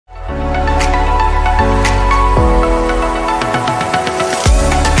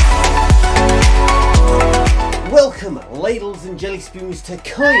and Jelly Spoons to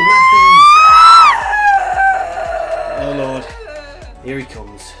Kohigh Mathy's... Oh Lord, here he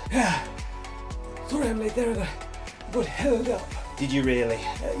comes. Sorry I'm late there, I got held up. Did you really?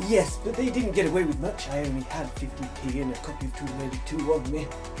 Yes, but they didn't get away with much. I only had 50p and a copy of 2 maybe 2 on me.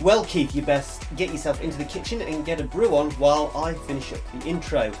 Well Keith, you best get yourself into the kitchen and get a brew on while I finish up the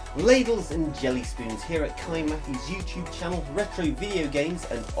intro. Ladles and Jelly Spoons here at Kohigh Mathy's YouTube channel. Retro video games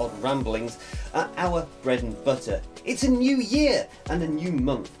and odd ramblings are our bread and butter. It's a new year and a new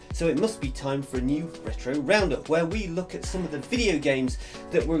month, so it must be time for a new retro roundup where we look at some of the video games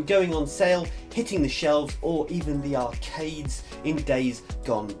that were going on sale, hitting the shelves or even the arcades in days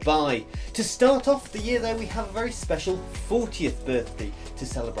gone by. To start off the year though, we have a very special 40th birthday to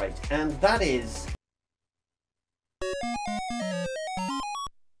celebrate, and that is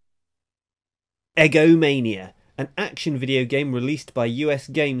Eggomania, an action video game released by US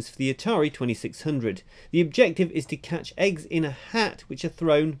Games for the Atari 2600. The objective is to catch eggs in a hat which are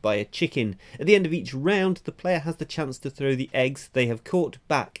thrown by a chicken. At the end of each round, the player has the chance to throw the eggs they have caught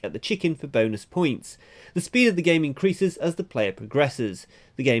back at the chicken for bonus points. The speed of the game increases as the player progresses.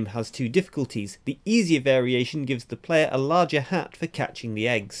 The game has 2 difficulties. The easier variation gives the player a larger hat for catching the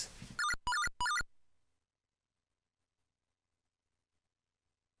eggs.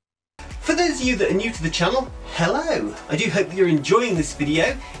 For those of you that are new to the channel, hello! I do hope that you're enjoying this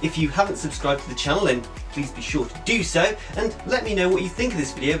video. If you haven't subscribed to the channel, then please be sure to do so, and let me know what you think of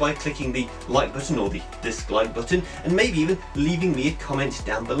this video by clicking the like button or the dislike button, and maybe even leaving me a comment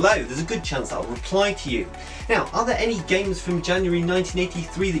down below. There's a good chance I'll reply to you. Now, are there any games from January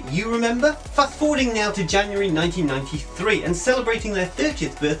 1983 that you remember? Fast forwarding now to January 1993, and celebrating their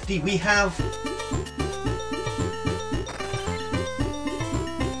 30th birthday, we have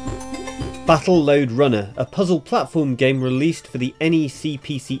Battle Lode Runner, a puzzle platform game released for the NEC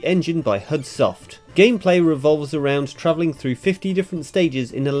PC Engine by Hudsoft. Gameplay revolves around travelling through 50 different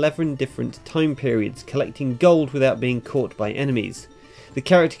stages in 11 different time periods, collecting gold without being caught by enemies. The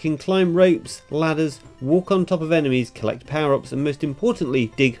character can climb ropes, ladders, walk on top of enemies, collect power-ups and most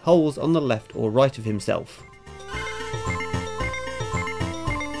importantly dig holes on the left or right of himself.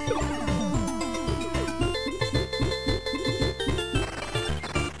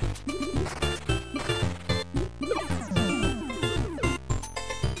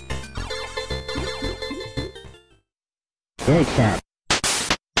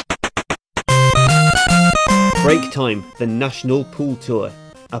 Break Time, the National Pool Tour,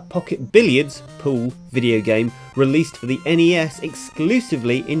 a pocket billiards pool video game released for the NES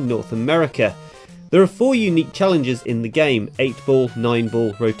exclusively in North America. There are 4 unique challenges in the game: 8-ball,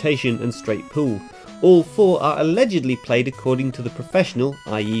 9-ball, rotation and straight pool. All 4 are allegedly played according to the professional,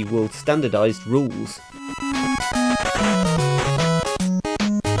 i.e. world standardised rules.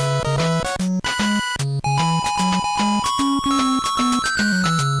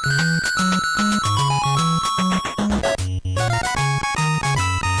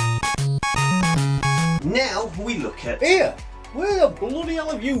 Now we look at... Here! Where the bloody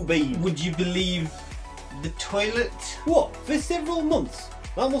hell have you been? Would you believe the toilet? What? For several months?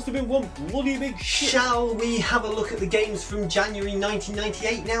 That must have been one bloody big shit. Shall we have a look at the games from January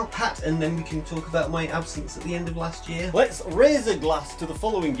 1998 now, Pat? And then we can talk about my absence at the end of last year. Let's raise a glass to the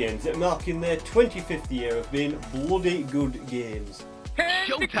following games that mark in their 25th year of being bloody good games.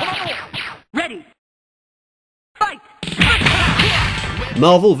 Showtime! Ready! Fight!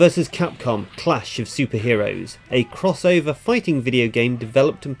 Marvel vs. Capcom Clash of Superheroes, a crossover fighting video game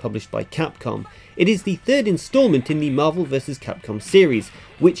developed and published by Capcom. It is the 3rd instalment in the Marvel vs. Capcom series,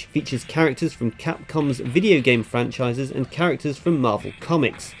 which features characters from Capcom's video game franchises and characters from Marvel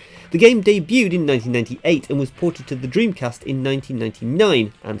Comics. The game debuted in 1998 and was ported to the Dreamcast in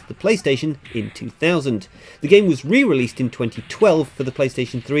 1999 and the PlayStation in 2000. The game was re-released in 2012 for the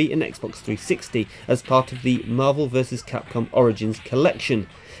PlayStation 3 and Xbox 360 as part of the Marvel vs. Capcom Origins collection.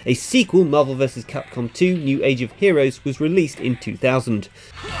 A sequel, Marvel vs. Capcom 2 New Age of Heroes, was released in 2000.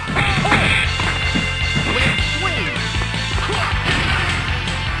 Win!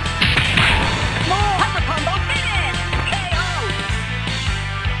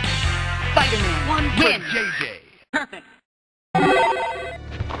 JJ. Perfect.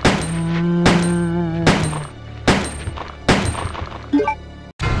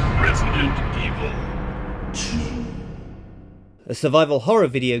 Resident Evil 2. A survival horror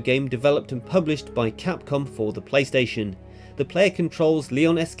video game developed and published by Capcom for the PlayStation. the player controls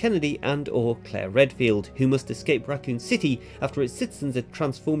Leon S. Kennedy and or Claire Redfield, who must escape Raccoon City after its citizens are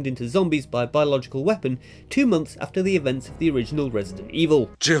transformed into zombies by a biological weapon 2 months after the events of the original Resident Evil.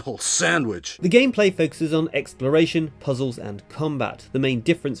 Jill sandwich. The gameplay focuses on exploration, puzzles and combat. The main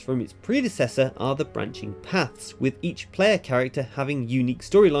difference from its predecessor are the branching paths, with each player character having unique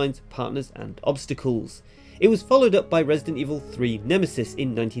storylines, partners and obstacles. It was followed up by Resident Evil 3 Nemesis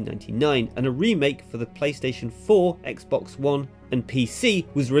in 1999, and a remake for the PlayStation 4, Xbox One and PC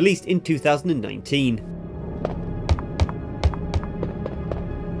was released in 2019.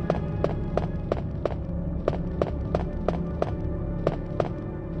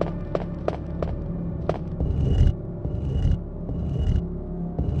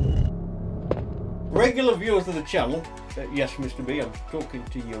 Regular viewers of the channel, yes Mr. B, I'm talking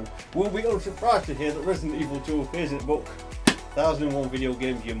to you, will be unsurprised to hear that Resident Evil 2 appears in the book 1001 Video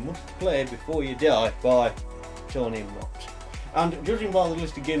Games You Must Play Before You Die by Tony Mott. And judging by the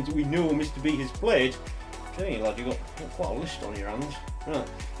list of games that we know Mr. B has played, I tell you lad, you've got quite a list on your hands. Right,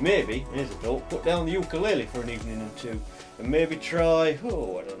 maybe, here's a thought, put down the ukulele for an evening or two, and maybe try,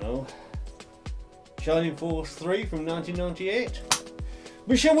 oh I don't know, Shining Force 3 from 1998?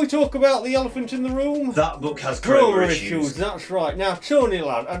 But shall we talk about the elephant in the room? That book has Chroma issues. That's right. Now, Tony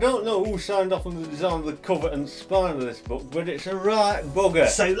lad, I don't know who signed off on the design of the cover and spine of this book, but it's a right bugger.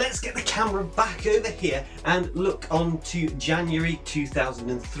 So let's get the camera back over here and look on to January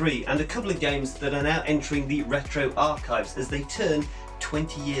 2003 and a couple of games that are now entering the retro archives as they turn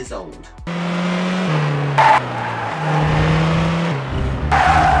 20 years old.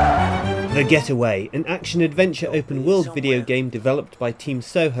 The Getaway, an action-adventure open-world video game developed by Team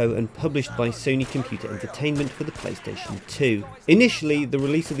Soho and published by Sony Computer Entertainment for the PlayStation 2. Initially, the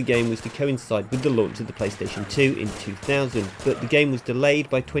release of the game was to coincide with the launch of the PlayStation 2 in 2000, but the game was delayed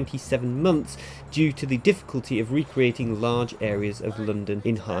by 27 months due to the difficulty of recreating large areas of London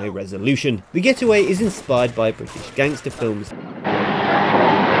in high resolution. The Getaway is inspired by British gangster films.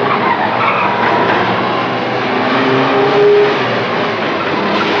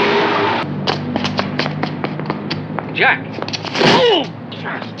 Jack!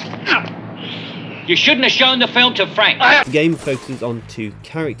 You shouldn't have shown the film to Frank. The game focuses on two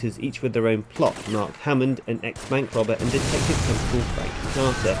characters, each with their own plot: Mark Hammond, an ex-bank robber, and Detective Constable Frank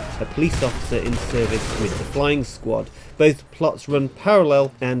Carter, a police officer in service with the Flying Squad. Both plots run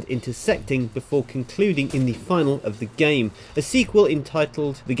parallel and intersecting before concluding in the final of the game. A sequel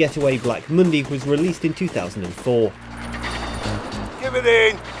entitled The Getaway Black Monday was released in 2004. Give it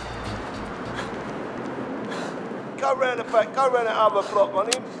in! Go round the back, go round that other block on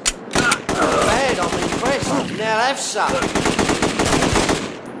him. Bad, I'm impressed. Now have some.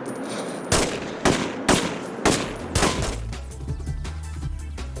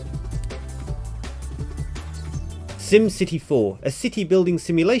 SimCity 4, a city building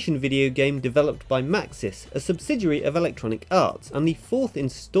simulation video game developed by Maxis, a subsidiary of Electronic Arts, and the fourth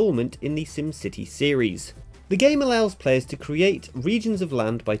instalment in the SimCity series. The game allows players to create regions of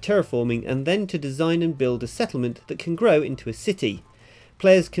land by terraforming and then to design and build a settlement that can grow into a city.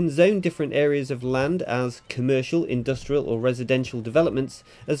 Players can zone different areas of land as commercial, industrial or residential developments,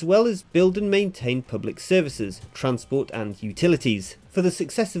 as well as build and maintain public services, transport and utilities. For the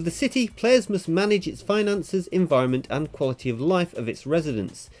success of the city, players must manage its finances, environment and quality of life of its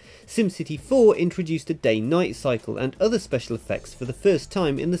residents. SimCity 4 introduced a day-night cycle and other special effects for the first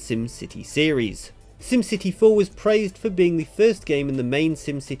time in the SimCity series. SimCity 4 was praised for being the first game in the main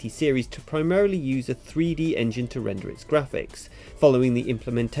SimCity series to primarily use a 3D engine to render its graphics. Following the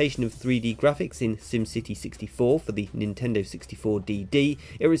implementation of 3D graphics in SimCity 64 for the Nintendo 64 DD,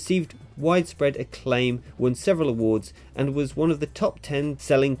 it received widespread acclaim, won several awards, and was one of the top 10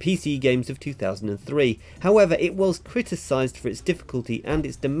 selling PC games of 2003. However, it was criticised for its difficulty and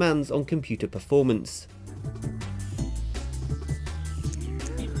its demands on computer performance.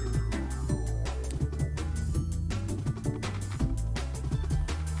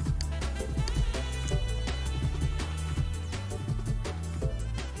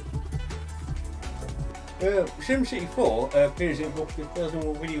 SimCity 4 appears in the book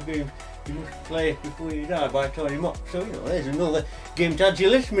 1001 Video Games You Must Play Before You Die by Tony Mott. So, you know, there's another game to add to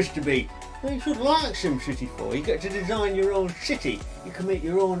your list, Mr. B. Well, you should like SimCity 4. You get to design your own city. You can make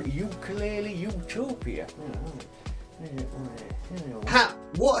your own ukulele utopia. Pat,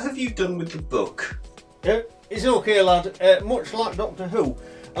 what have you done with the book? It's okay, lad. Much like Doctor Who,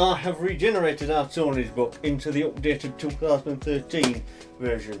 I have regenerated our Tony's book into the updated 2013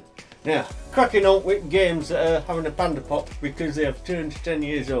 version. Now, cracking on with games that are having a panda pop because they have turned 10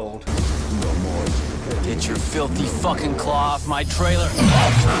 years old. Get your filthy fucking claw off my trailer.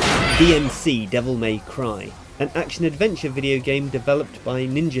 DMC Devil May Cry, an action-adventure video game developed by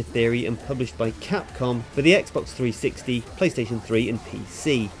Ninja Theory and published by Capcom for the Xbox 360, PlayStation 3 and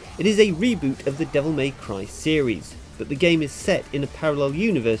PC. It is a reboot of the Devil May Cry series, but the game is set in a parallel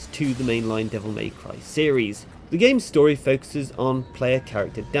universe to the mainline Devil May Cry series. The game's story focuses on player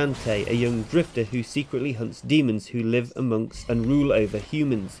character Dante, a young drifter who secretly hunts demons who live amongst and rule over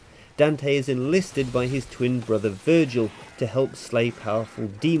humans. Dante is enlisted by his twin brother Virgil to help slay powerful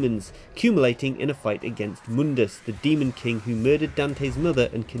demons, culminating in a fight against Mundus, the demon king who murdered Dante's mother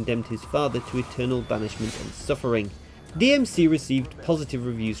and condemned his father to eternal banishment and suffering. DMC received positive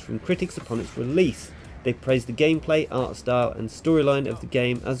reviews from critics upon its release. They praised the gameplay, art style and storyline of the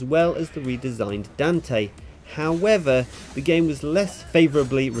game as well as the redesigned Dante. However, the game was less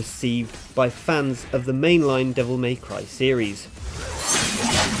favourably received by fans of the mainline Devil May Cry series.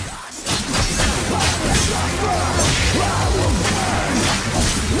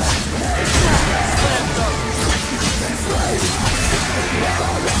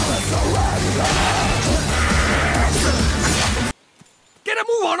 Get a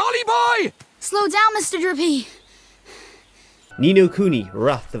move on, Ollie boy! Slow down, Mr. Drippy. Ni no Kuni: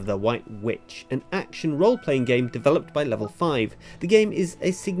 Wrath of the White Witch, an action role-playing game developed by Level 5. The game is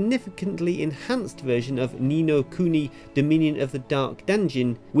a significantly enhanced version of Ni no Kuni: Dominion of the Dark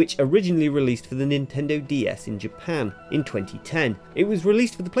Dungeon, which originally released for the Nintendo DS in Japan in 2010. It was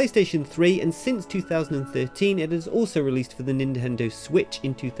released for the PlayStation 3 and since 2013 it has also released for the Nintendo Switch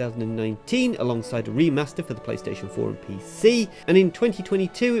in 2019 alongside a remaster for the PlayStation 4 and PC, and in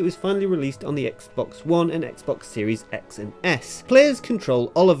 2022 it was finally released on the Xbox One and Xbox Series X and S. Players control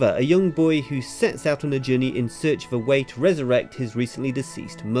Oliver, a young boy who sets out on a journey in search of a way to resurrect his recently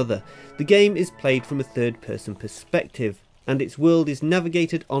deceased mother. The game is played from a third-person perspective, and its world is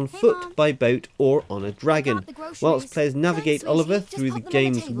navigated on foot, by boat or on a dragon. Whilst players navigate Oliver through the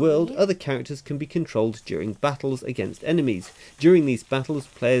game's world, other characters can be controlled during battles against enemies. During these battles,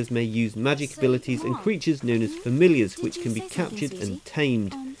 players may use magic abilities and creatures known as familiars, which can be captured and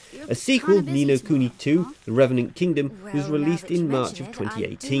tamed. A sequel, Ni no Kuni 2: The Revenant Kingdom, was released in March of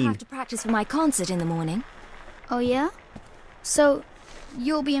 2018. I have to practice for my concert in the morning. Oh yeah? So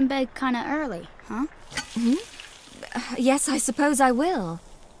you'll be in bed kinda early, huh? Yes, I suppose I will.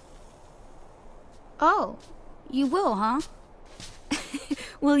 Oh, you will, huh?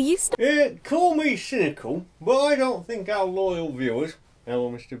 Will you Call me cynical, but I don't think our loyal viewers,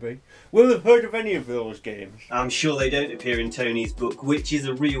 hello Mr. B, will have heard of any of those games. I'm sure they don't appear in Tony's book, which is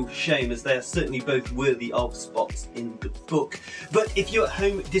a real shame as they are certainly both worthy of spots in the book. But if you at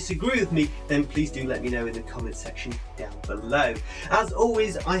home disagree with me, then please do let me know in the comment section down below. As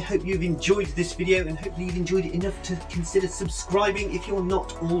always, I hope you've enjoyed this video and hopefully you've enjoyed it enough to consider subscribing if you're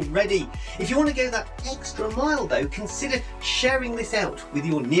not already. If you want to go that extra mile though, consider sharing this out with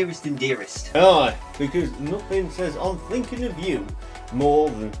your nearest and dearest. Aye, because nothing says I'm thinking of you more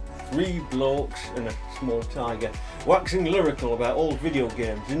than 3 blokes and a small tiger waxing lyrical about old video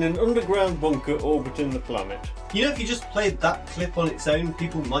games in an underground bunker orbiting the planet. You know, if you just played that clip on its own,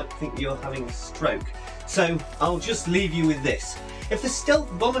 people might think you're having a stroke. So I'll just leave you with this. If the stealth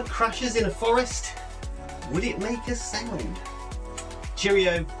bomber crashes in a forest, would it make a sound?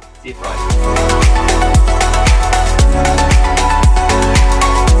 Cheerio, see you Friday.